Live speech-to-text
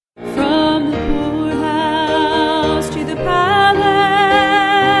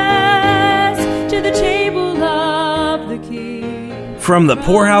From the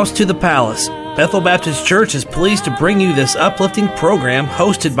poorhouse to the palace, Bethel Baptist Church is pleased to bring you this uplifting program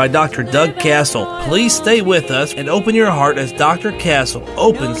hosted by Dr. Doug Castle. Please stay with us and open your heart as Dr. Castle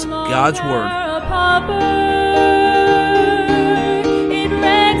opens God's Word.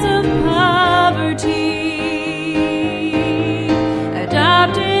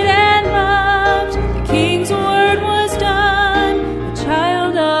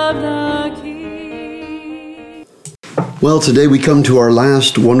 Well, today we come to our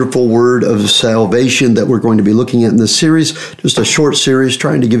last wonderful word of salvation that we're going to be looking at in this series, just a short series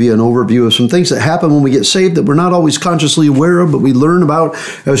trying to give you an overview of some things that happen when we get saved that we're not always consciously aware of, but we learn about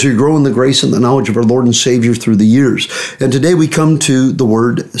as we grow in the grace and the knowledge of our Lord and Savior through the years. And today we come to the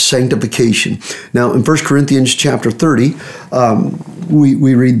word sanctification. Now, in 1 Corinthians chapter 30,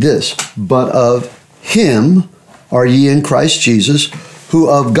 we read this, "But of him are ye in Christ Jesus, who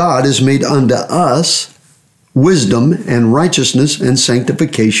of God is made unto us wisdom and righteousness and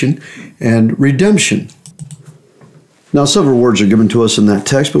sanctification and redemption." Now, several words are given to us in that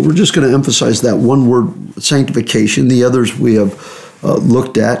text, but we're just going to emphasize that one word, sanctification. The others we have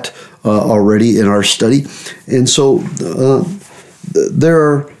looked at already in our study. And so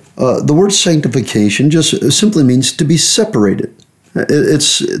the word sanctification just simply means to be separated.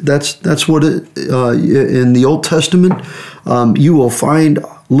 That's what it, in the Old Testament, you will find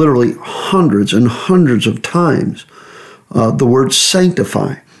literally hundreds and hundreds of times the word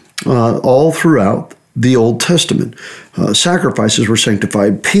sanctify all throughout the Old Testament. Sacrifices were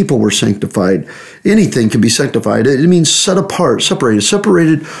sanctified, people were sanctified, anything can be sanctified. It means set apart,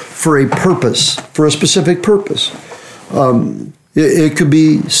 separated for a purpose, for a specific purpose. It could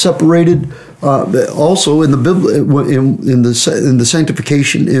be separated also in the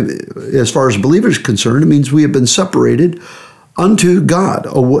sanctification. As far as believers are concerned, it means we have been separated unto God,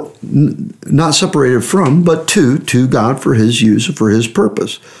 not separated from, but to God for His use, for His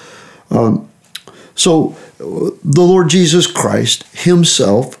purpose. So the Lord Jesus Christ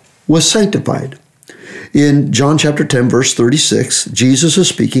Himself was sanctified. In John chapter 10, verse 36, Jesus is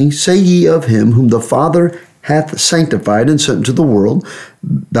speaking, "Say ye of him whom the Father hath sanctified and sent into the world,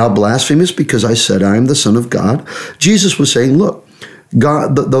 thou blasphemest, because I said I am the Son of God." Jesus was saying, look,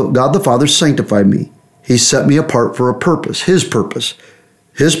 God the Father sanctified me. He set me apart for a purpose, His purpose.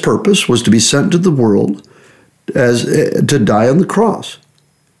 His purpose was to be sent to the world as to die on the cross.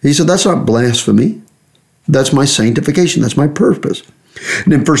 He said, that's not blasphemy. That's my sanctification. That's my purpose.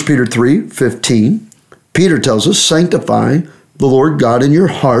 And in 1 Peter 3:15, Peter tells us, "Sanctify the Lord God in your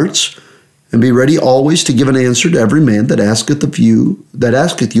hearts, and be ready always to give an answer to every man that asketh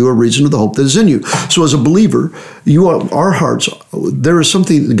you a reason of the hope that is in you." So as a believer, our hearts, there is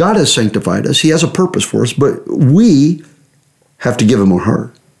something, God has sanctified us. He has a purpose for us, but we have to give Him our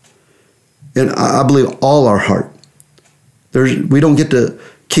heart. And I believe all our heart. We don't get to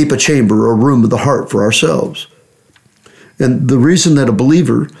keep a chamber or a room of the heart for ourselves. And the reason that a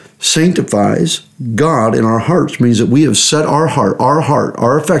believer sanctifies God in our hearts means that we have set our heart,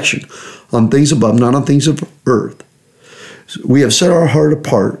 our affection on things above, not on things of earth. We have set our heart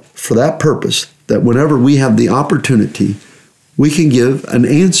apart for that purpose, that whenever we have the opportunity, we can give an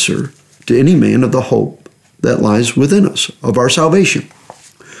answer to any man of the hope that lies within us, of our salvation.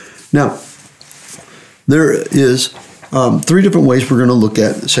 Now, there is 3 different ways we're going to look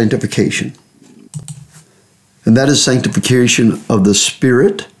at sanctification. And that is sanctification of the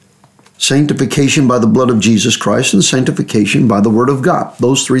Spirit, sanctification by the blood of Jesus Christ, and sanctification by the Word of God.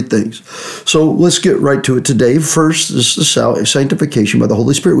 Those 3 things. So let's get right to it today. First is the sanctification by the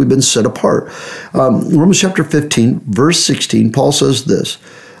Holy Spirit. We've been set apart. Romans chapter 15, verse 16, Paul says this,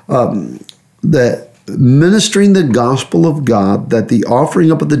 that ministering the gospel of God, that the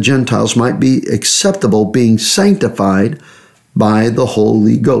offering up of the Gentiles might be acceptable, being sanctified by the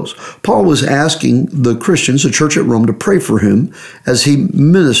Holy Ghost. Paul was asking the Christians, the church at Rome, to pray for him as he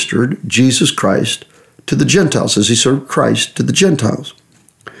ministered Jesus Christ to the Gentiles, as he served Christ to the Gentiles.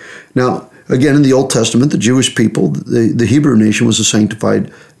 Now, again, in the Old Testament, the Jewish people, the Hebrew nation was a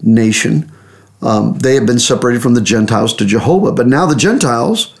sanctified nation. They had been separated from the Gentiles to Jehovah, but now the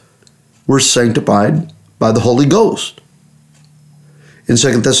Gentiles were sanctified by the Holy Ghost. In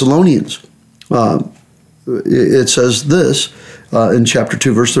 2 Thessalonians, it says this in chapter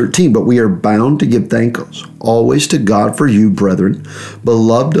 2, verse 13, "But we are bound to give thanks always to God for you, brethren,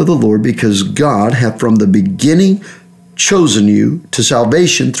 beloved of the Lord, because God hath from the beginning chosen you to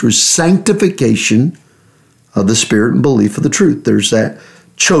salvation through sanctification of the Spirit and belief of the truth." There's that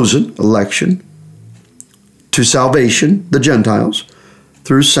chosen, election, to salvation, the Gentiles,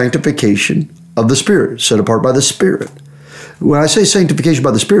 through sanctification of the Spirit, set apart by the Spirit. When I say sanctification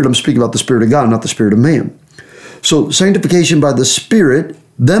by the Spirit, I'm speaking about the Spirit of God, not the spirit of man. So sanctification by the Spirit,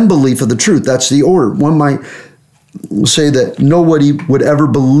 then belief of the truth. That's the order. One might say that nobody would ever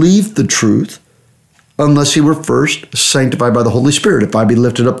believe the truth unless he were first sanctified by the Holy Spirit. If I be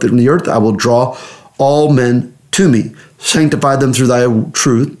lifted up from the earth, I will draw all men to me. Sanctify them through thy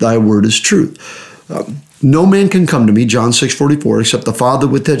truth. Thy word is truth. No man can come to me, John 6:44, except the Father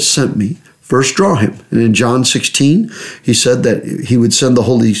which has sent me first draw him. And in John 16, he said that he would send the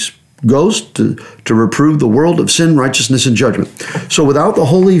Holy Ghost to reprove the world of sin, righteousness, and judgment. So without the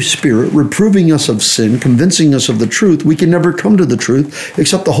Holy Spirit reproving us of sin, convincing us of the truth, we can never come to the truth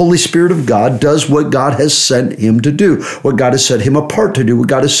except the Holy Spirit of God does what God has sent him to do, what God has set him apart to do, what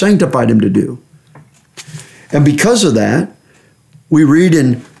God has sanctified him to do. And because of that, we read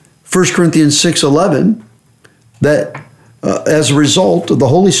in 1 Corinthians 6:11 that as a result of the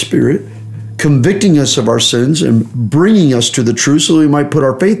Holy Spirit convicting us of our sins and bringing us to the truth so that we might put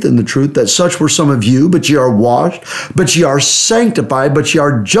our faith in the truth, that such were some of you, but ye are washed, but ye are sanctified, but ye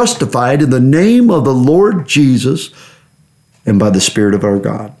are justified in the name of the Lord Jesus and by the Spirit of our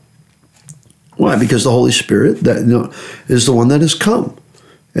God. Why? Because the Holy Spirit is the one that has come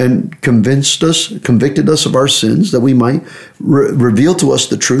and convicted us of our sins that we might reveal to us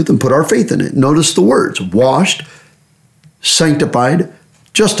the truth and put our faith in it. Notice the words, washed, sanctified,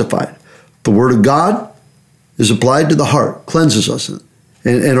 justified. The Word of God is applied to the heart, cleanses us,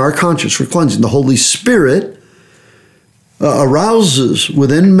 and our conscience for cleansing. The Holy Spirit arouses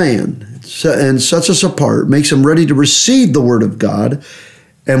within man and sets us apart, makes him ready to receive the Word of God.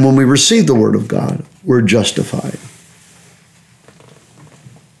 And when we receive the Word of God, we're justified.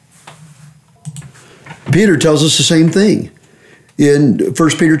 Peter tells us the same thing in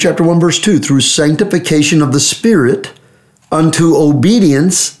 1 Peter chapter 1, verse 2, through sanctification of the Spirit unto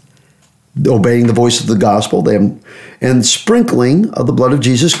obedience, obeying the voice of the gospel, and sprinkling of the blood of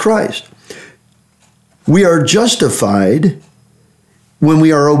Jesus Christ. We are justified when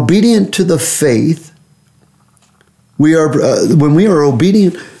we are obedient to the faith. When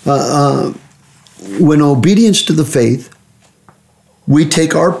obedience to the faith, we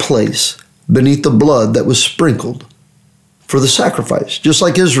take our place beneath the blood that was sprinkled for the sacrifice, just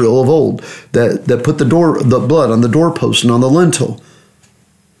like Israel of old that put the blood on the doorpost and on the lintel.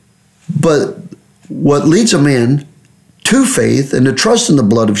 But what leads a man to faith and to trust in the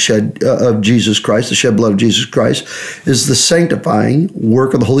blood of Jesus Christ, the shed blood of Jesus Christ, is the sanctifying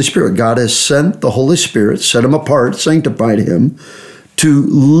work of the Holy Spirit. God has sent the Holy Spirit, set him apart, sanctified him to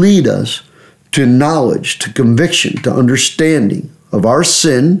lead us to knowledge, to conviction, to understanding of our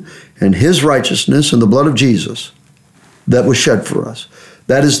sin and his righteousness and the blood of Jesus that was shed for us.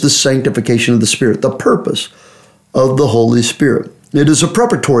 That is the sanctification of the Spirit, the purpose of the Holy Spirit. It is a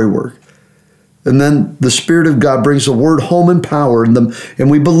preparatory work. And then the Spirit of God brings the word home in power,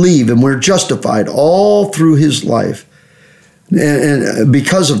 and we believe, and we're justified all through his life. And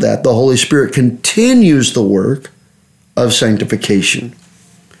because of that, the Holy Spirit continues the work of sanctification,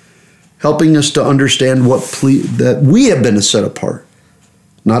 helping us to understand that we have been set apart,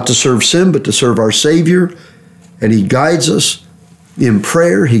 not to serve sin, but to serve our Savior. And he guides us in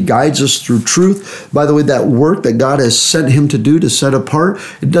prayer. He guides us through truth. By the way, that work that God has sent him to do, to set apart,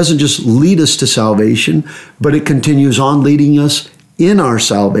 it doesn't just lead us to salvation, but it continues on leading us in our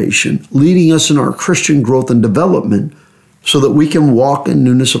salvation, leading us in our Christian growth and development so that we can walk in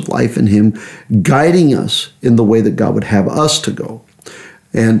newness of life in him, guiding us in the way that God would have us to go.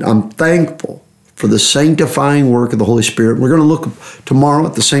 And I'm thankful for the sanctifying work of the Holy Spirit. We're going to look tomorrow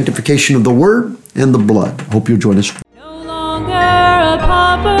at the sanctification of the Word and the blood. Hope you'll join us. No longer a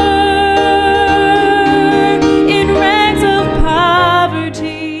pauper in rags of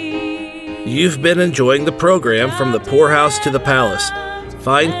poverty. You've been enjoying the program From the Poorhouse to the Palace.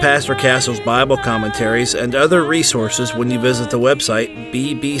 Find Pastor Castle's Bible commentaries and other resources when you visit the website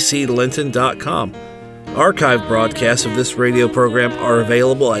bbclinton.com. Archive broadcasts of this radio program are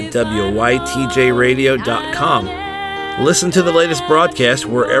available at WYTJradio.com. Listen to the latest broadcast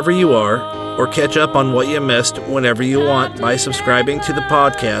wherever you are, or catch up on what you missed whenever you want by subscribing to the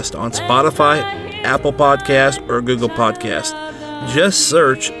podcast on Spotify, Apple Podcast, or Google Podcast. Just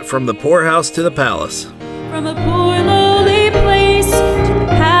search From the Poorhouse to the Palace. From a poor